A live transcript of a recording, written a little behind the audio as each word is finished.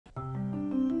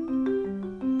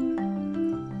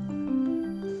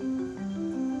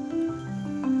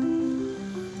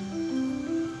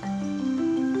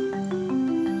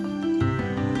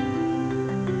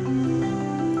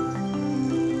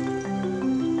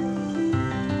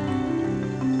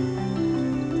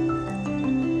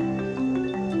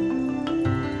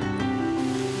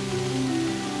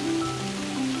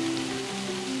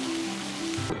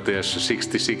there's a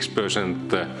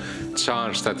 66%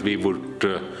 chance that we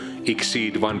would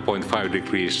exceed 1.5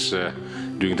 degrees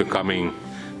during the coming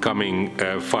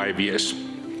 5 years.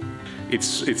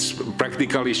 It's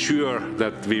practically sure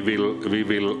that we will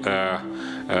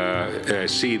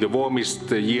see the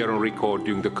warmest year on record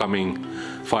during the coming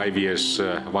 5 years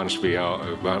once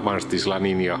this La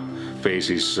Nina phase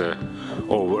is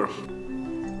over.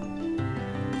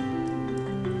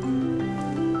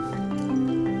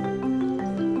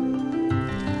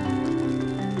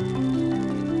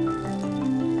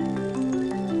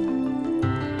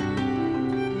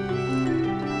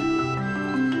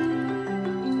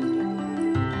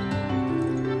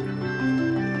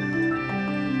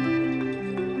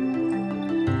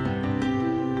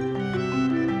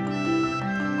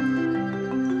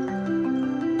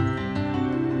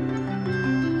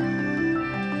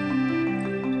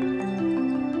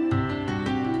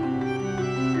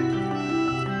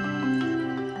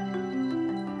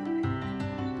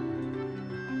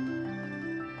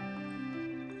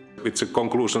 It's a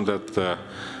conclusion that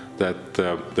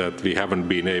we haven't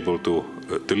been able to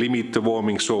limit the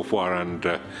warming so far,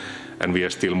 and we are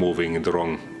still moving in the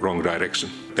wrong direction.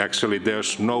 Actually,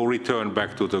 there's no return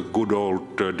back to the good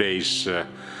old days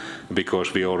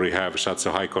because we already have such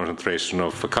a high concentration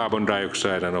of carbon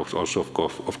dioxide, and also,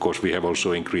 of course, we have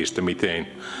also increased the methane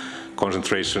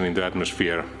concentration in the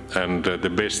atmosphere. And the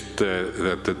best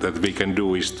that we can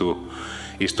do is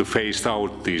to phase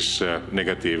out this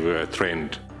negative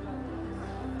trend.